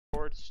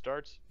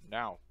starts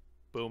now.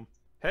 Boom.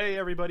 Hey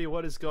everybody,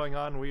 what is going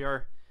on? We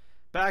are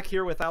back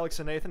here with Alex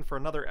and Nathan for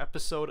another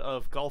episode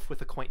of Golf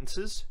with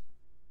Acquaintances.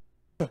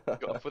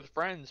 Golf with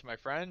friends, my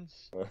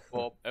friends.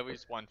 Well, at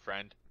least one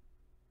friend.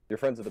 Your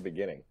friends at the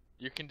beginning.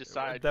 You can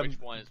decide which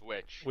one is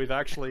which. We've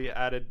actually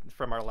added,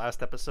 from our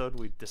last episode,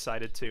 we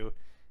decided to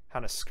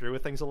kind of screw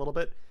with things a little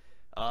bit.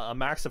 A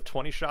max of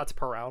 20 shots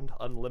per round,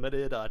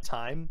 unlimited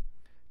time.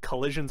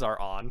 Collisions are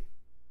on.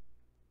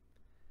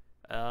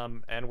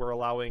 And we're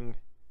allowing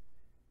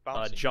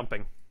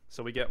jumping.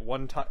 So we get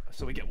one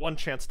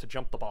chance to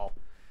jump the ball.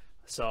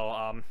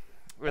 So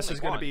this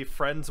is going to be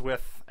friends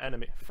with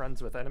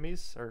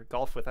enemies, or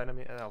golf with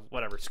enemy,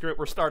 whatever. Screw it,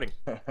 we're starting.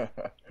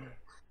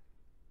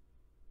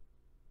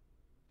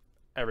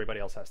 Everybody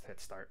else has to hit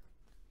start.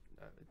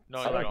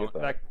 No,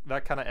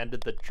 that kind of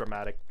ended the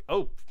dramatic.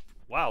 Oh,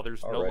 wow!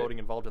 There's no loading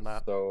involved in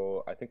that.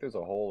 So I think there's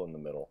a hole in the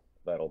middle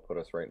that'll put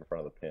us right in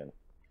front of the pin,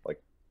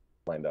 like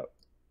lined up.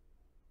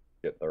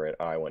 Get the right.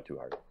 I went too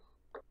hard.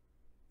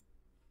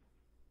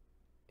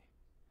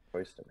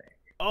 Choice to make.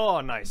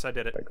 Oh, nice! I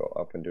did it. I go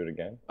up and do it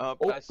again. I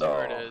see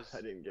where it is.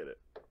 I didn't get it.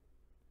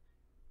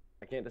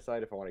 I can't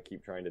decide if I want to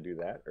keep trying to do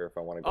that or if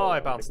I want to go. Oh,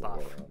 I bounced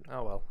off.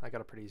 Oh well, I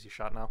got a pretty easy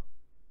shot now.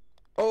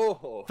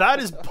 Oh, that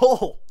is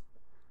bull.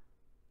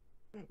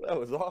 That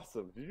was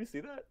awesome. Did you see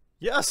that?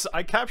 Yes,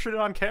 I captured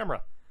it on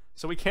camera,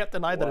 so we can't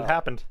deny that it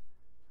happened.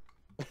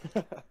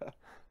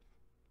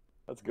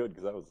 That's good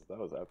because that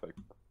was epic.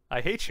 I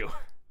hate you.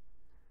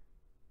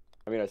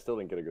 I mean, I still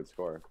didn't get a good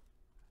score.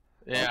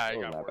 Yeah, I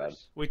got not worse. bad.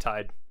 We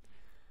tied.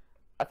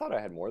 I thought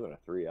I had more than a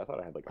 3. I thought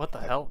I had like a what the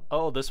 5. hell?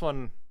 Oh, this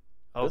one.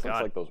 Oh this god.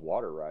 Looks like those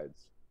water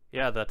rides.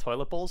 Yeah, the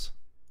toilet bowls.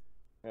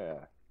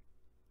 Yeah.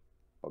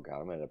 Oh god,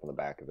 I'm gonna end up on the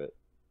back of it.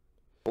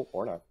 Oh,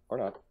 or not. Or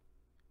not.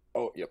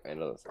 Oh, yep,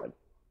 and on the side.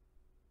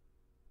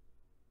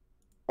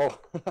 Oh,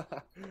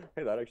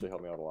 hey, that actually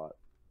helped me out a lot.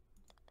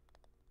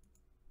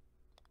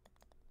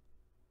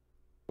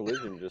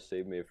 Collision just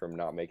saved me from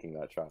not making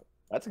that shot.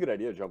 That's a good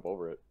idea, jump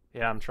over it.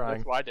 Yeah, I'm trying.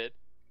 That's what I did.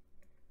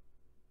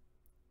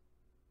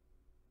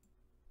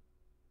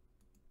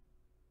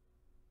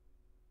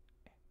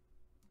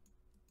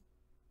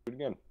 Do it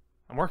again.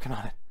 I'm working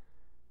on it.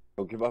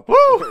 Don't give up. Woo!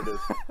 There it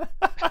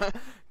is.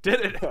 Did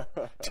it.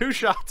 2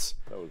 shots.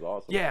 That was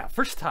awesome. Yeah,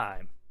 first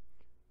time.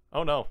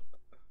 Oh no.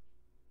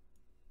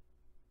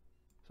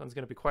 This one's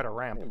gonna be quite a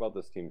ramp. Something about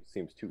this team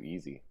seems too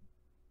easy.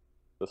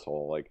 This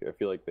hole, like, I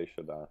feel like they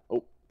should,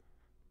 oh.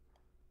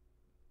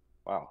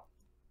 Wow.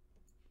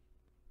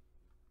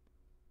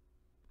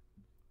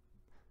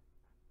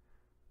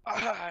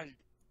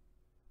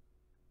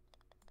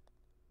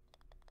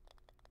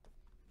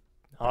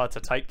 Oh, it's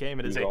a tight game.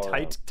 It is a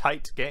These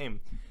tight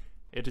game.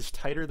 It is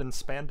tighter than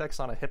spandex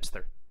on a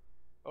hipster.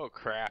 Oh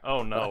crap.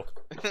 Oh no.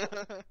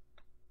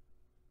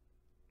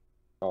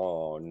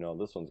 Oh no,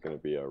 this one's gonna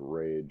be a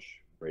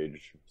rage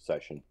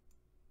session.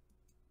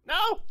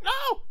 No!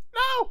 No!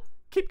 No!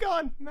 Keep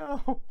going!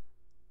 No!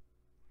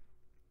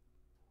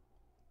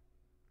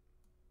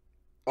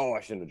 Oh,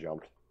 I shouldn't have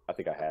jumped. I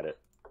think I had it.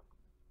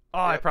 Oh,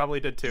 I probably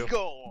did too.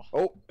 Go!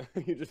 Oh,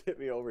 you just hit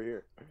me over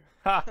here.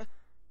 Ha!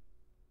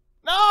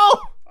 No!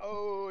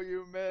 Oh,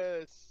 you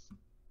miss.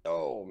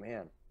 Oh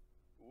man.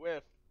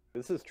 Whiff.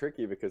 This is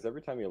tricky because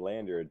every time you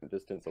land, you're a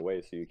distance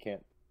away, so you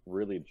can't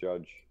really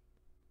judge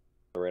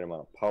the right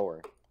amount of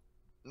power.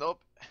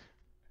 Nope.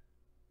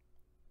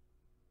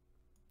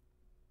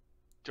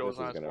 Joe's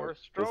on his 4th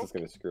stroke. This is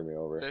gonna screw me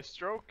over. 5th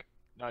stroke.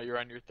 Now you're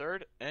on your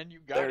 3rd, and you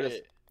got There it it.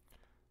 is.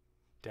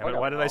 Damn it,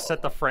 why did I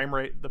set the frame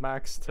rate, the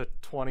max, to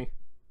 20?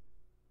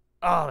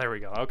 Oh, there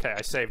we go. Okay,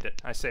 I saved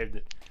it. I saved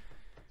it.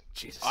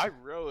 Jesus. I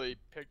really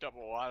picked up a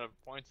lot of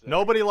points there.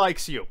 Nobody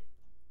likes you.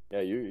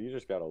 Yeah, you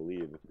just got a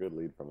good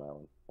lead from that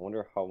one. I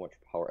wonder how much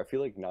power. I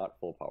feel like not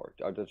full power.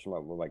 That's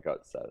what my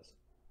gut says.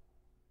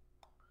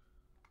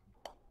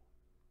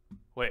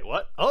 Wait,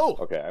 what? Oh!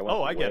 Okay,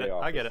 I get it.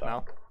 I get it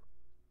now.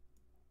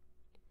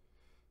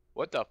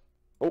 What the?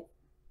 Oh.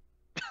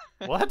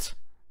 What?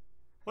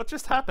 What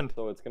just happened?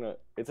 So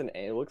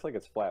it looks like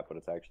it's flat, but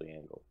it's actually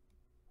angled.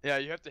 Yeah,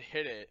 you have to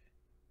hit it.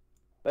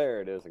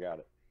 There it is. I got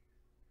it.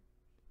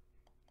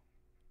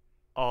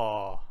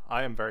 Oh,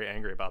 I am very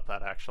angry about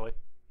that, actually.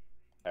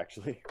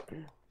 Actually.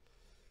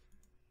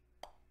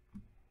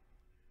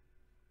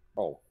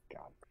 Oh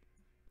god.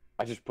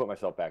 I just put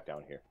myself back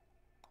down here.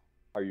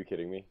 Are you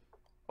kidding me?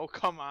 Oh,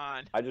 come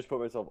on. I just put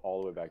myself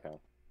all the way back down.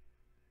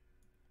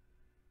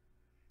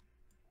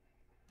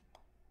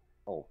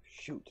 Oh,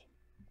 shoot.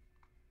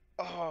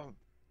 Oh.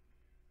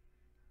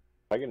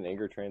 I get an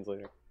anger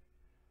translator?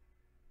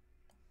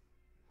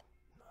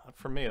 Not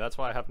for me, that's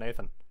why I have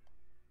Nathan.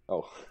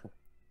 Oh.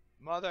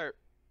 Mother.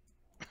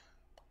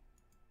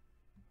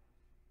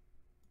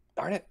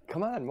 Darn it.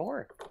 Come on,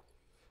 more.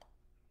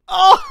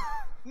 Oh!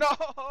 No!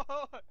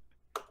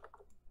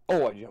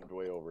 Oh, I jumped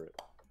way over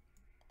it.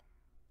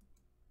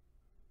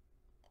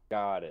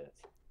 Got it.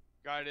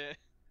 Got it.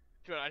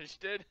 See what I just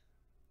did?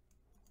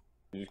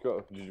 Did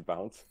you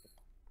bounce?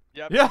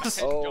 Yep.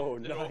 Yes! I Oh,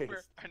 jumped it over.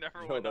 nice. I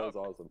never No, went that up.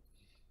 was awesome.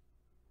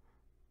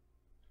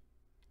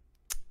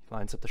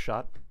 Lines up the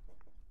shot.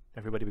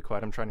 Everybody be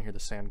quiet. I'm trying to hear the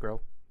sand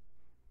grow.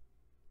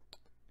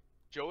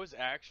 Joe is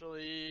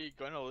actually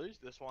gonna lose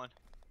this one.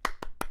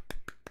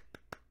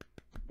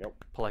 Yep.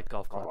 Polite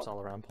golf claps all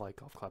around. Polite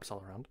golf claps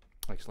all around.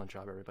 Excellent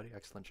job, everybody.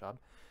 Excellent job.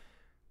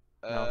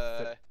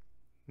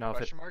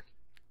 Question mark?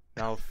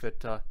 Now if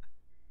it,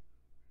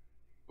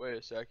 Wait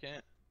a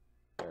second.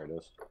 There it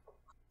is.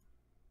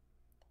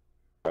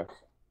 Okay.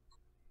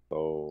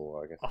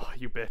 So I guess. Oh,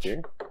 you bitch.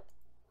 Here?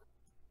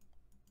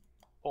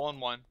 Hole in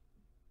one.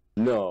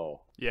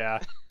 No. Yeah,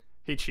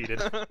 he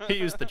cheated. He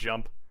used the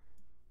jump.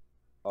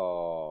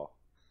 Oh,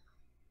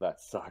 that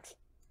sucks.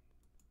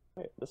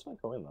 Wait, this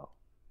might go in though.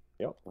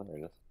 Yep, there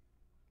it is.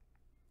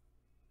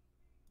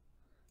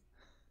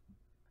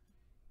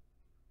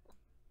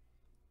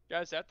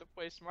 Guys have to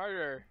play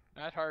smarter,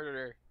 not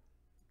harder.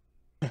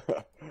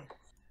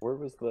 Where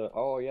was the?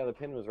 Oh yeah, the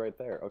pin was right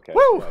there. Okay.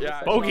 Woo!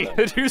 Yeah, Bogey, I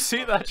did you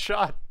see that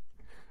shot?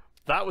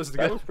 That was That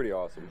good. was pretty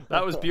awesome.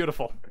 That was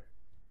beautiful.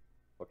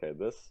 Okay,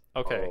 this.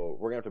 Okay. Oh,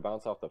 we're gonna have to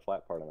bounce off the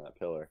flat part on that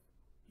pillar.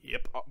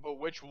 Yep. But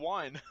which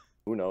one?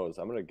 Who knows?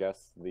 I'm gonna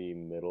guess the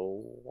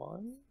middle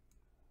one.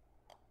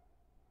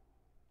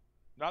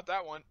 Not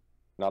that one.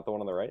 Not the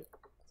one on the right.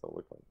 So it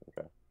looks like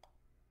okay.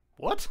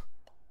 What?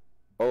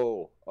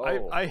 Oh.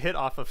 I hit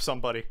off of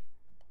somebody.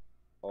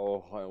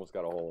 Oh, I almost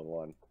got a hole in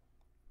one.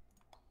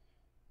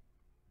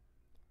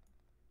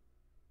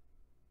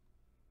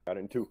 Got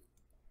it in two.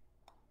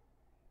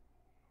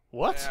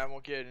 What? Yeah, I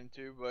won't get it in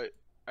two, but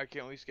I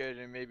can at least get it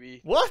in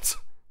maybe. What?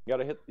 You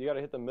gotta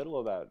hit the middle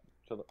of that.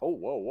 To the, oh,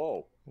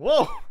 whoa.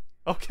 Whoa.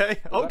 Okay.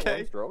 Was Okay. that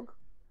one stroke?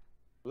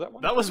 Was that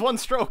one? That was one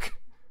stroke.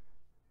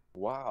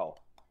 Wow.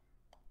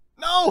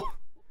 No.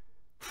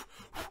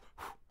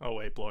 Oh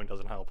wait, blowing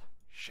doesn't help.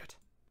 Shit.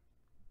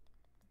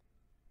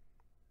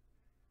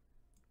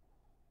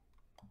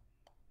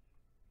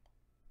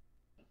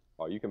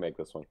 Oh, you can make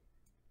this one.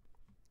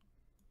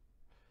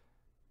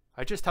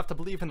 I just have to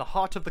believe in the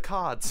heart of the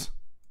cards.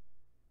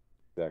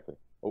 Exactly.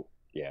 Oh,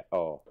 yeah.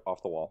 Oh,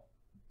 off the wall.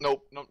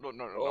 Nope. No.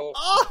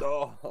 Ah!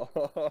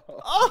 Oh.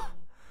 Ah!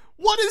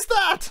 What is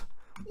that?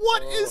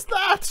 What is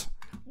that?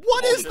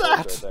 What is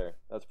Right that? there.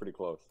 That's pretty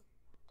close.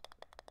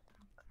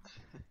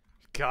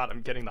 God,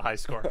 I'm getting the high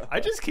score. I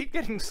just keep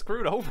getting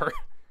screwed over.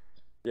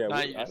 Yeah, Nah,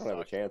 I you don't just have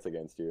a suck. chance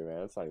against you,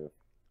 man. It's not even.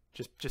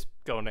 Just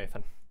go,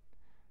 Nathan.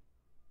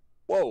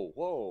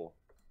 Whoa.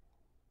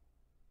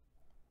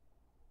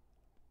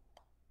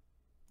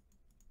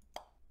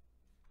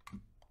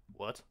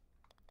 What?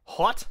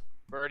 What?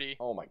 Birdie.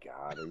 Oh my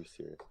God, are you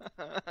serious?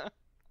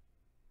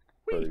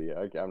 Birdie.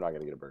 I'm not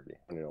gonna get a birdie.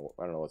 I don't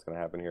know what's gonna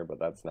happen here, but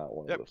that's not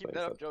one of Yep, the keep things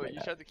that up, that's Joey. gonna You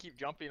just happen. have to keep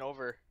jumping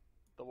over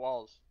the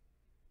walls.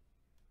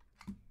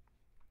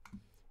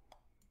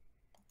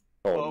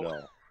 Oh Whoa.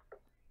 no.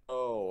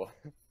 Oh,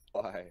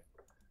 why?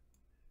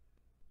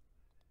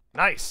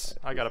 Nice.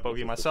 I got a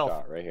bogey This is the myself.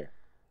 shot right here.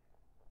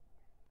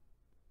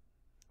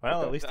 Well,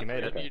 Okay. at least he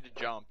made That's it. where you need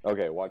to jump.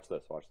 Okay, watch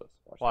this. Watch this.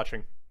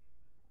 Watching.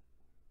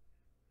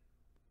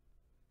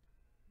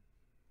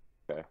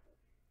 Okay.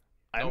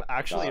 I'm Nope,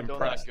 actually not Still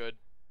impressed. not good.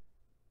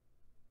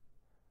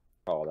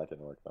 Oh, that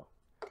didn't work though.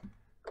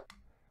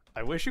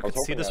 I wish you I was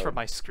could see hoping this I from would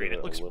my screen. give It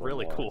it a looks little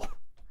really more. cool.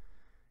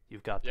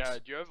 You've got this. Yeah,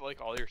 do you have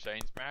like all your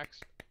settings max?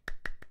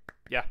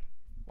 Yeah.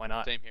 Why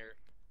not? Same here.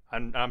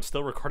 I'm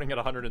still recording at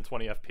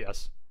 120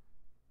 FPS.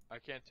 I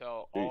can't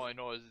tell. Jeez. All I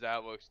know is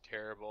that looks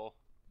terrible.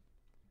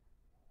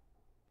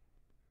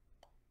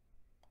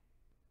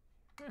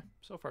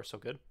 So far, so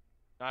good.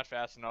 Not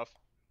fast enough.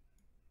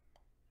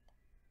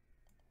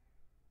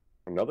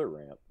 Another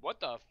ramp.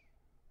 What the?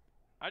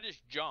 I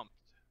just jumped.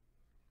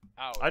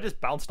 Out. I just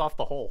bounced off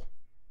the hole.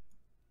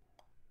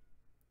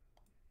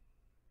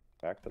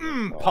 Back to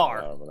the Par.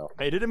 I don't know.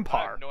 Made it in I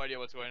par. have no idea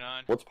what's going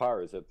on. What's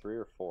par? Is it 3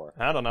 or 4?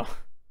 I don't know.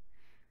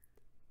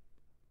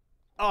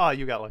 Oh,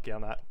 you got lucky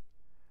on that.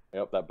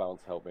 Yep, that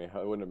bounce helped me. I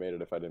wouldn't have made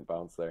it if I didn't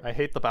bounce there. I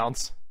hate the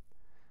bounce.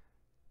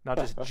 Now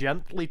just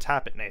gently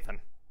tap it, Nathan.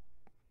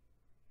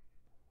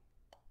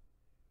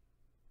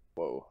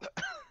 Whoa.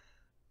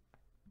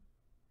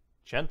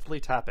 Gently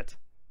tap it.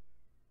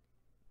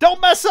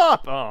 Don't mess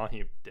up! Oh,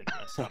 you didn't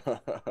mess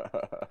up.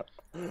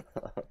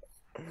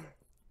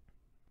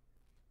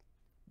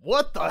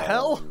 What the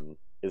hell?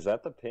 Is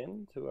that the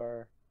pin to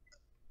our...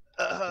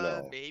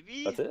 No.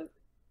 Maybe. That's it?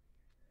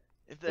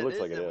 If that It looks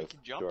is, like it then we is. can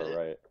jump To our it.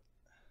 right.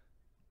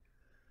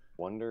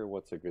 Wonder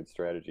what's a good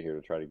strategy here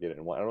to try to get it.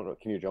 And I don't know.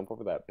 Can you jump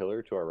over that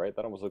pillar to our right?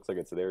 That almost looks like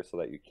it's there so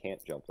that you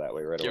can't jump that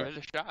way right Give away. it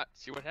a shot.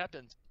 See what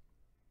happens.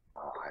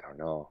 Oh, I don't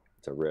know.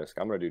 It's a risk.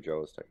 I'm gonna do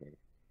Joe's technique.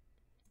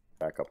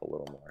 Back up a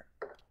little more.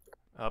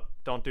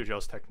 Don't do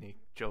Joe's technique.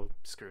 Joe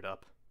screwed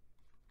up.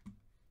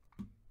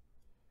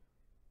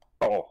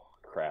 Oh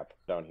crap!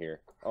 Down here.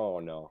 Oh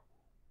no.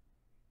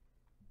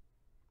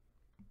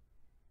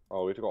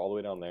 Oh, we have to go all the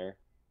way down there.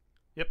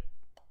 Yep.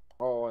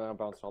 Oh, and I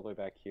bounced all the way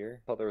back here.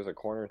 I thought there was a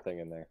corner thing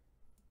in there.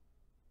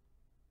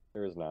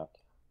 There is not.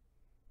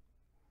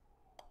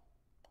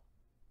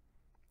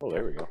 Oh,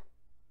 there we go.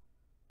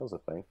 That was a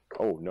thing.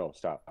 Oh no!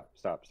 Stop!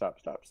 Stop! Stop!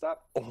 Stop!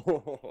 Stop!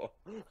 Oh,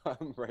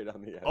 I'm right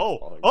on the edge. Oh!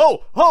 falling.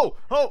 Oh! Oh!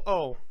 Oh!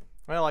 Oh!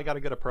 Well, I got a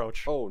good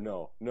approach. Oh,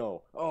 no.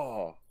 No.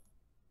 Oh.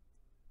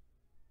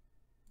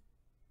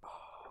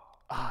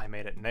 Ah, I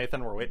made it.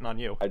 Nathan, we're waiting on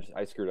you.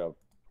 I screwed up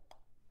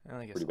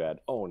I guess pretty bad.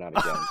 Oh, not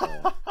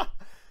again. Oh.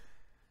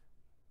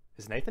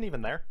 Is Nathan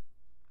even there?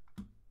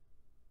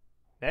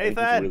 I think he's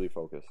Nathan! really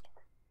focused.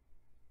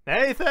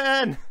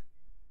 Nathan!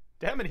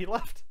 Damn it, he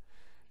left.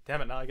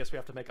 Damn it, now I guess we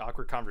have to make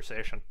awkward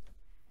conversation.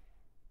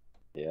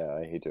 Yeah,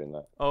 I hate doing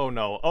that. Oh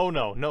no, oh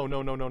no, no,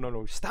 no, no, no, no,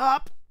 no.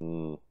 Stop!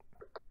 Mm.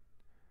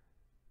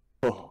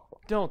 Oh.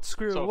 Don't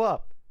screw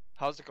up.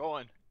 How's it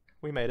going?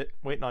 We made it.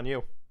 Waiting on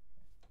you.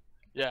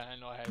 Yeah, I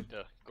know I had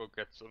to go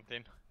get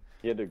something.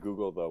 He had to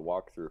Google the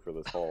walkthrough for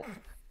this hole.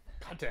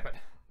 God damn it.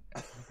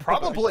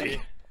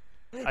 Probably.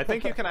 I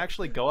think you can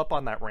actually go up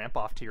on that ramp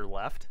off to your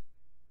left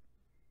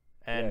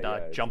and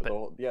jump it.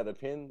 Yeah, the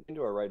pin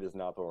to our right is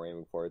not the one we're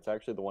aiming for. It's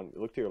actually the one.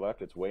 Look to your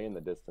left. It's way in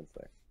the distance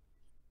there.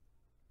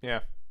 Yeah.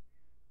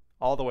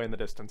 All the way in the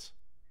distance.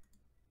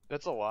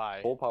 That's a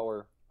lie. Full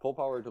power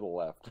to the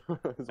left.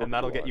 And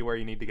that'll get you where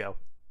you need to go.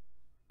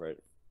 Right.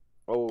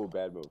 Oh,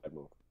 bad move. Bad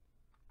move.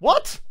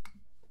 What?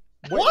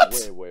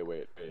 What?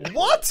 Wait.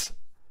 What?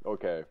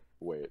 Okay,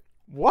 wait.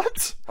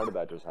 What? How did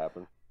that just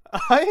happen?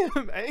 I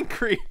am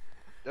angry.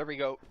 There we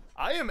go.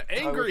 I am I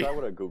angry. wish I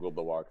would have Googled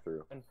the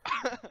walkthrough.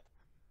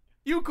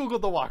 You Googled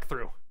the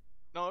walkthrough.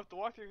 No, if the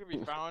walkthrough could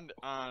be found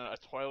on a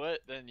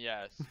toilet, then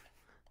yes.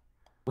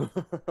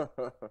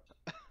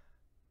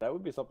 That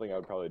would be something I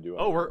would probably do.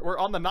 Oh, we're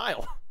on the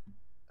Nile.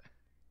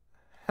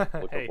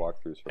 Look Hey, up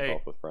walkthroughs for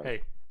golf with friends.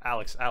 hey,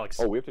 Alex.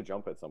 Oh, we have to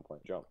jump at some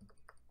point. Jump.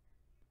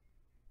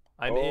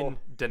 I'm in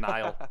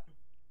denial.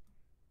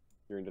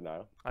 You're in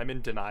denial? I'm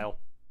in denial.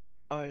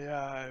 Oh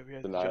yeah, we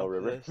have Denial to jump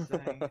River? this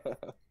thing.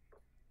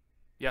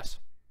 Yes.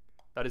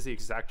 That is the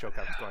exact joke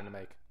I was going to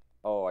make.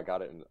 Oh, I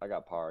got it. I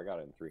got par. I got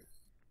it in 3.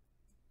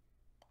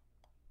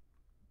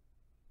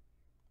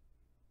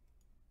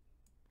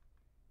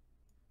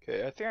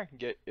 Okay, I think I can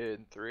get it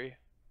in 3.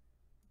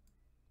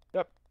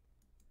 Yep.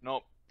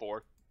 Nope,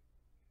 4.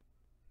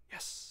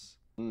 Yes.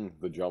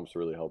 The jumps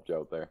really helped you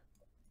out there.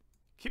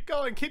 Keep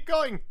going, keep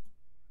going.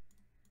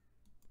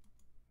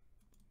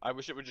 I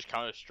wish it would just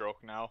count as stroke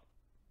now.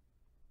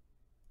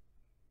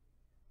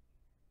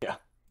 Yeah.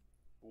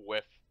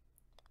 Whiff.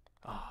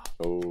 Oh,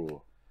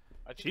 Oh.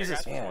 I think I Jesus,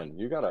 got this Man, one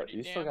you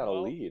pretty still damn got a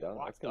well lead. That's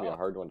locked gonna be a up.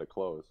 hard one to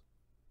close.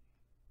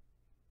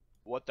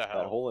 What the That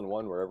hell? hole in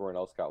one where everyone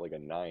else got like a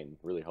 9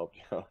 really helped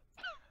you out.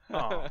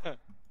 Oh.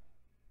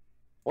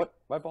 What?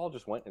 My ball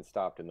just went and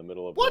stopped in the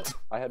middle of What?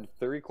 I had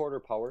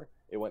 3/4 power.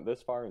 It went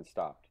this far and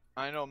stopped.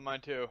 I know,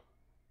 mine too.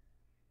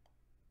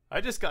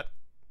 I just got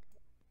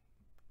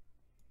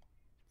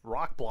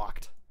rock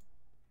blocked.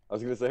 I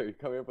was gonna say, are you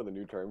coming up with a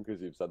new term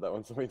because you've said that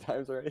one so many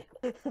times already?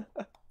 I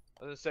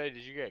was gonna say,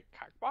 did you get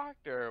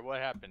cockblocked or what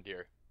happened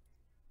here?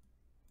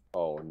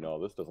 Oh no,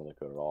 this doesn't look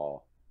good at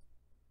all.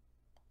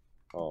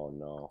 Oh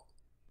no.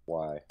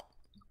 Why?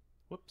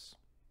 Whoops.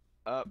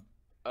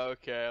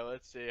 Okay,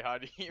 let's see. How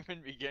do you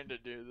even begin to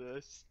do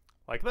this?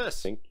 Like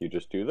this. I think you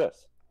just do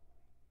this.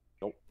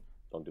 Nope.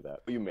 Don't do that.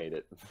 You made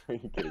it. Are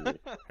you kidding me?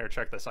 Here,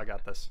 check this. I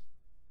got this.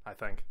 I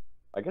think.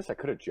 I guess I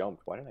could have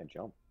jumped. Why didn't I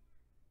jump?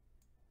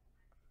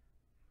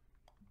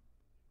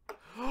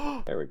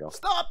 There we go.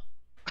 Stop!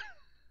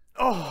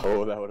 Oh.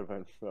 Oh, that would have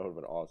been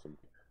awesome.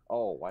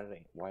 Oh, why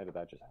did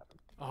that just happen?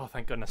 Oh,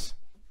 thank goodness.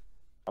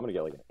 I'm gonna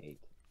get like an 8.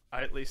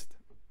 I at least.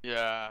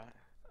 Yeah.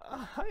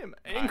 I am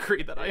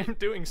angry that I am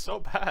doing so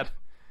bad.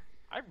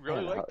 I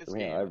really like this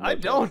game. have no I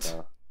chance don't.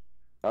 now.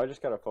 Now I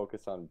just gotta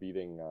focus on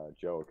beating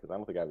Joe because I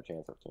don't think I have a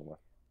chance of team with.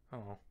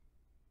 Oh.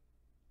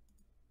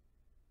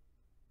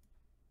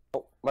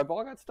 Oh, my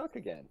ball got stuck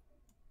again.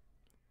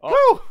 Oh.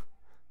 Woo!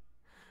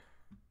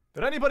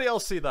 Did anybody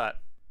else see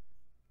that?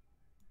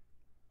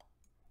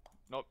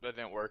 Nope, that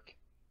didn't work.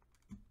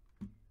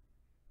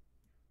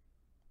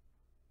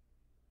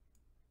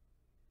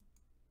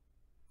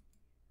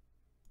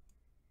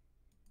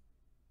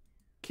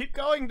 Keep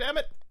going, damn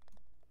it!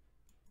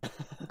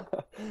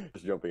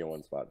 Just jumping in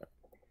one spot now.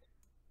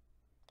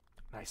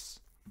 Nice.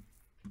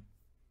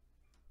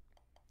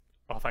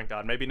 Oh, thank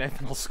God. Maybe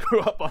Nathan will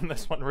screw up on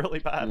this one really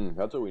bad.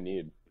 That's what we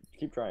need.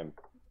 Keep trying.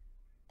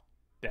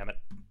 Damn it.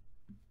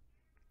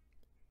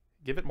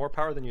 Give it more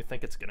power than you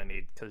think it's gonna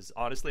need, because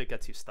honestly, it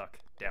gets you stuck.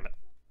 Damn it.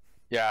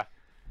 Yeah.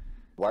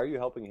 Why are you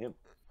helping him?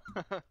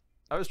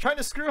 I was trying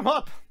to screw him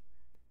up.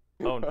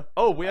 Oh, no.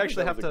 Oh, we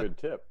actually have That to. was a good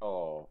tip.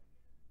 Oh,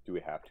 do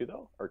we have to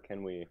though, or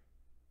can we?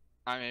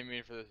 I'm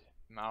aiming for the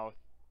mouth.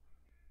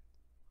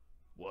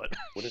 What?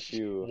 What if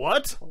you?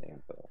 What?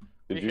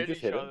 Did We you hit just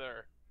each hit him?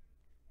 other.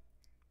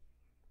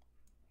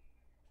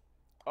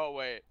 Oh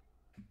wait.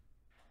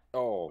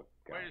 Oh,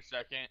 God. Wait a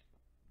second.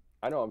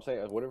 I know. I'm saying,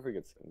 what if we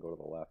could go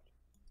to the left?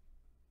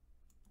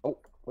 Oh,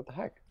 what the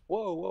heck?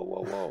 Whoa, whoa,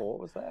 whoa, whoa! What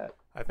was that?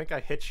 I think I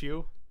hit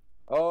you.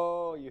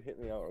 Oh, you hit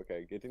me out.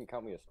 Okay, it didn't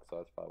count me as, so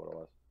that's probably what it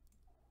was.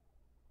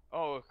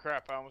 Oh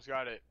crap! I almost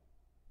got it.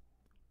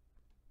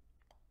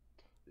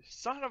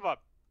 Son of a.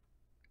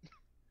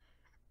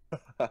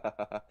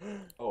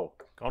 Oh,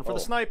 Going for the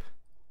snipe.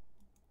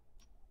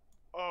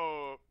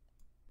 Oh.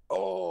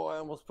 Oh, I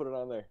almost put it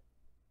on there.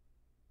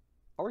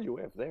 How are you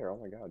way up there? Oh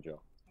my god, Joe.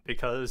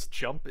 Because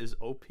jump is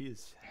OP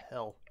as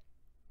hell.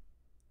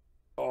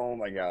 Oh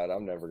my god,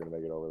 I'm never gonna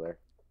make it over there.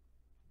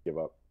 Give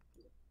up.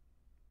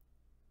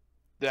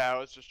 Yeah, I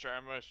was just trying.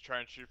 I'm gonna try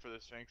and shoot for the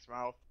Sphinx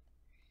mouth.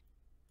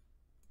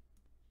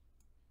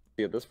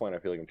 See, at this point, I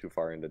feel like I'm too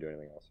far in to do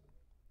anything else.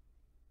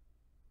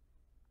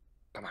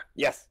 Come on.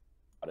 Yes!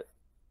 Got it.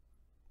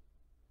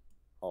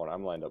 Oh, and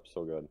I'm lined up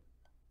so good.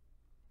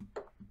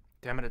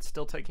 Damn it, it's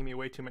still taking me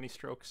way too many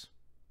strokes.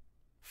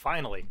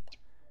 Finally.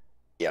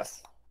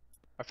 Yes.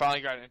 I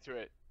finally got into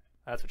it.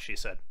 That's what she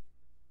said.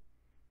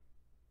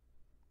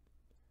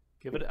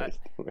 Give it a...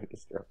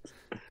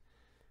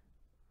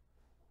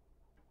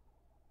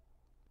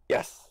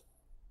 Yes!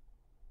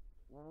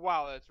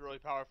 Wow, that's really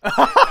powerful. It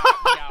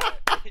knocked me out.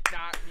 It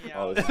knocked me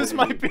out. Oh, This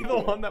might be the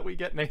one that we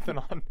get Nathan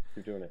on.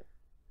 You're doing it.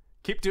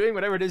 Keep doing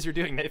whatever it is you're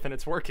doing, Nathan.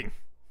 It's working.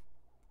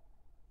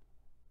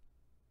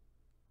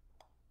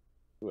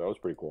 Ooh, that was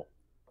pretty cool.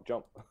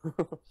 Jump.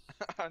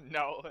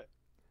 No.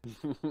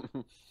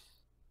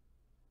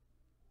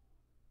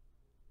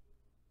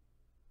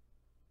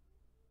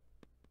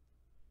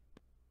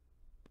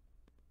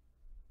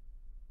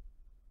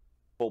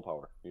 Full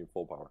power. You need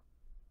full power.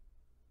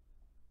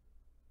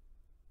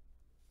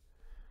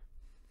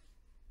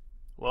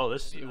 Well,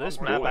 this You map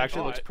cool,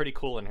 actually but- looks pretty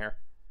cool in here.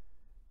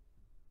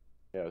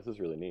 Yeah, this is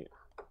really neat.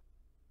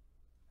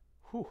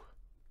 Whew.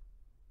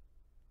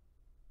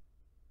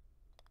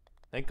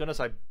 Thank goodness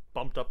I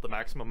bumped up the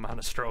maximum amount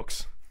of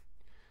strokes.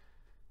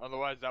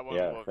 Otherwise, that one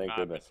Yeah, would have thank not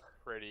goodness.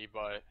 been pretty,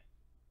 but...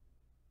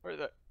 Where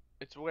the...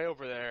 It's way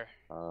over there.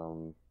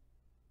 Oh,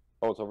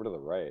 it's over to the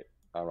right.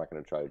 I'm not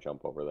going to try to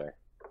jump over there.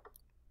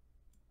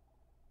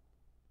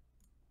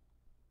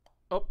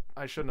 Oh,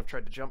 I shouldn't have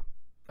tried to jump.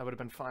 That would have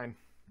been fine.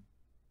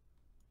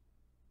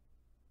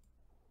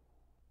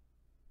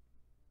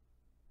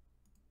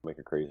 Make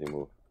a crazy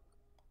move.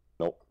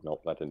 Nope,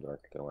 nope, that didn't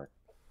work. Didn't work.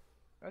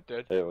 That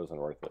did. It wasn't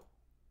worth it.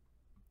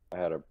 I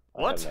had an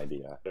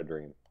idea. I had a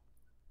dream.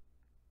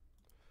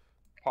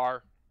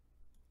 Par.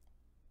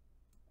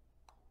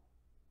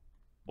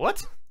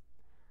 What?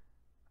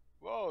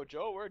 Whoa,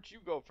 Joe, where'd you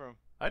go from?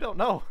 I don't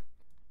know.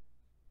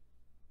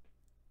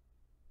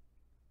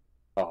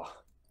 Oh,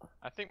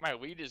 I think my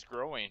lead is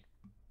growing.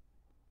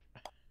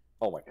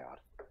 oh my god.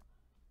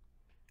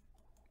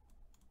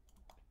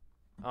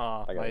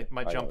 I got it.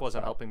 My I jump gotta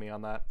wasn't stop. helping me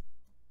on that.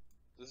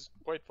 This is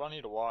quite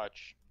funny to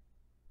watch.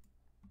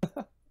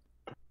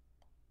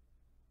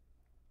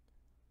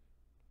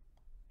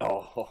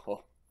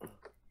 Oh,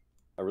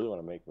 I really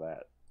want to make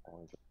that.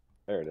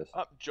 There it is.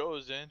 Up,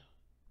 Joe's in.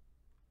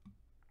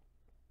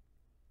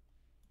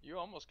 You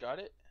almost got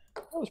it.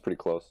 That was pretty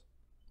close.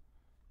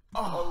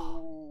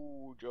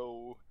 Oh,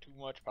 Joe, too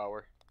much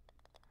power.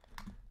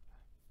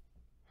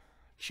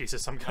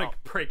 Jesus, I'm gonna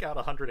break out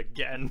 100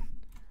 again.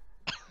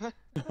 Hey,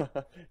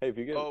 if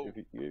you get Oh,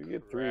 if you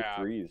get three crap.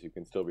 threes, you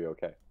can still be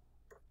okay.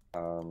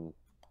 I'm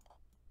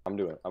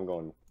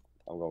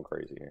going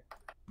crazy here.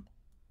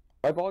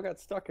 My ball got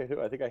stuck. I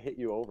think I hit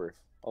you over.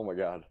 Oh my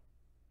god.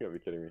 You gotta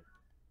be kidding me.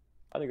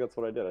 I think that's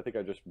what I did. I think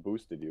I just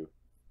boosted you.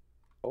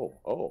 Oh,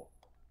 oh.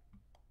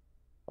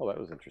 Oh, that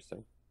was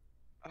interesting.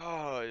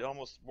 Oh, it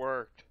almost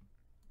worked.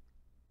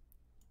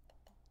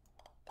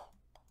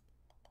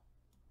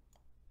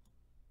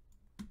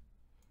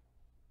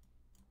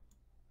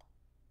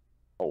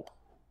 Oh.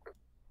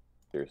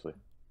 Seriously.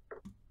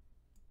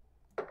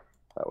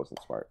 That wasn't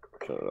smart.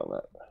 Should have done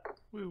that.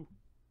 Woo.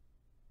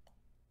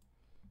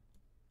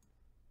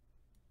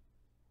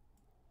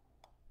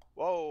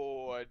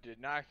 Whoa, I did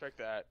not expect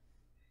that.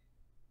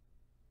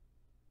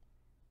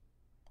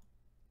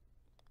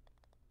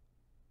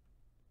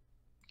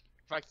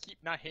 If I keep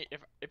not hit,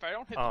 if I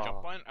don't hit the jump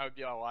Oh. button, I would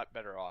be a lot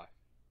better off.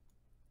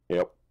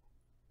 Yep.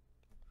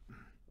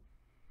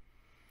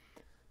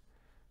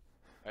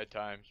 At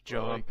times. but,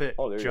 Jump like, it,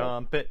 Oh, there you go.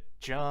 jump it,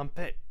 jump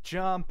it,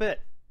 jump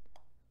it.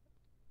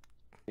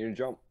 You need to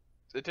jump.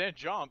 It didn't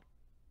jump.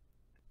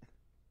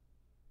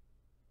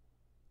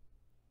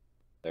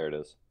 There it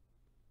is.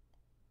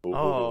 Ooh,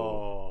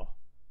 Oh.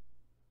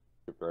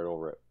 Skipped right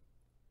over it.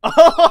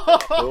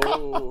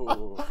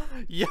 Oh.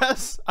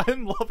 Yes,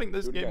 I'm loving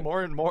this Do it game again.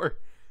 more and more.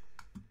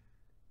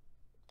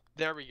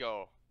 There we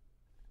go.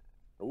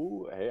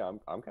 Ooh, hey, I'm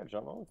catching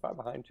up. I'm 5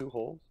 behind 2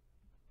 holes.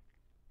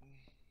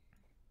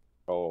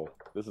 Oh,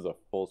 this is a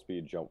full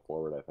speed jump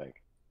forward, I think.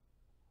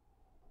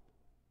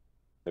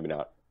 Maybe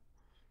not.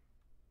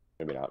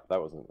 Maybe not.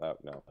 That wasn't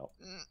that. No, no.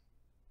 Mm.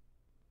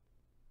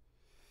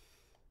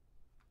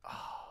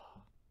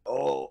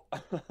 Oh,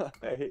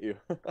 I hit you.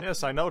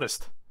 Yes, I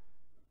noticed.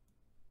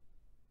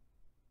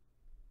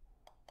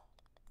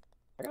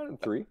 I got in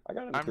 3. I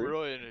got in I'm 3.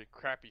 really in a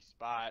crappy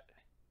spot.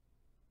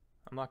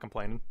 I'm not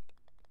complaining.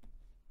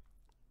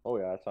 Oh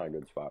yeah, that's not a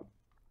good spot.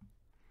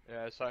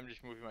 Yeah, so I'm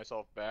just moving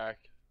myself back.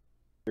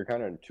 You're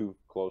kind of too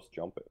close.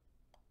 Jump it.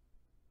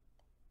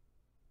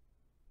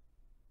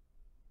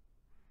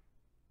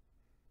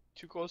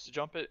 Too close to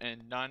jump it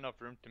and not enough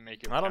room to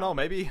make it. I don't know, count.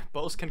 maybe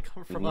Beau's can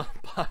come from a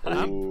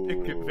Ooh,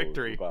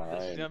 victory. This is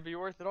behind. gonna be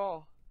worth it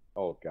all.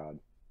 Oh god.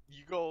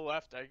 You go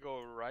left, I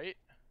go right.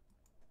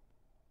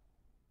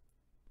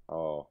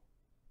 Oh.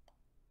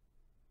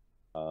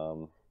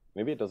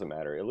 Maybe it doesn't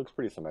matter. It looks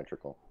pretty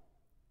symmetrical.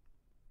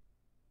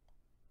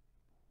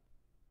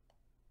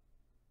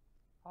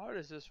 How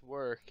does this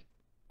work?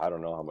 I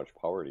don't know how much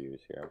power to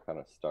use here. I'm kind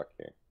of stuck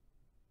here.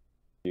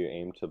 Do you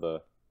aim to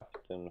the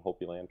left and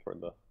hope you land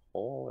toward the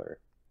hole, or?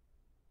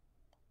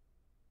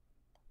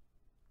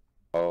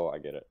 Oh, I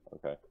get it.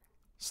 Okay.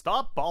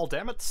 Stop, ball,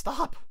 damn it,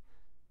 stop!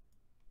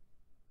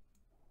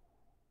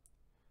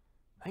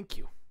 Thank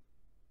you.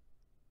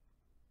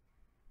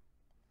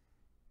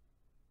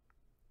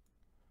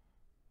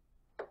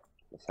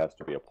 This has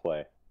to be a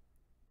play.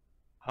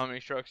 How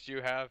many strokes do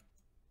you have?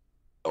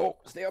 Oh,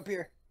 stay up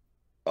here.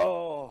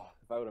 Oh,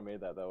 if I would have made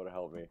that, that would have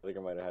helped me. I think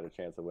I might have had a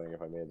chance of winning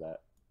if I made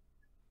that.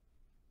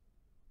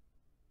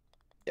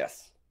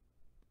 Yes.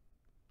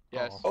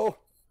 Yes. Oh,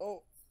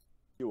 oh.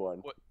 You won.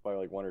 What? By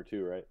like 1 or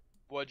 2, right?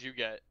 What'd you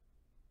get?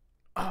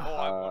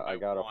 I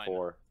got a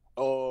 4.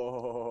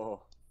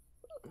 Oh,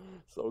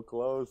 so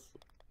close.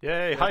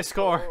 Yay, high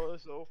score. Oh,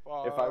 so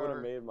far. If I would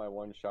have made my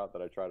one shot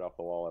that I tried off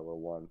the wall, I would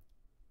have won.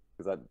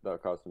 Because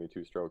that cost me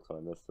 2 strokes when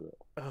I missed it.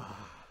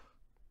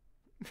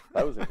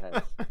 That was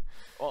intense.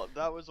 Well,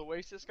 that was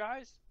Oasis,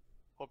 guys.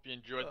 Hope you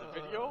enjoyed the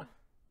video.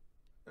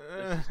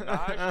 This is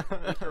Naj,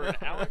 Bleaker, and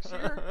Alex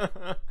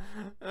here.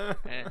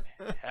 And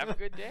have a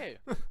good day.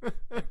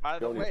 And by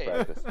the Don't need way,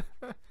 practice.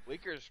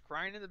 Bleaker's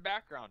crying in the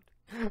background.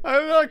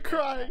 I'm not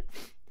crying.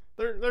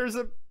 There's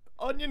a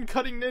onion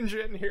cutting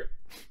ninja in here.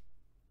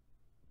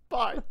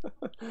 Bye.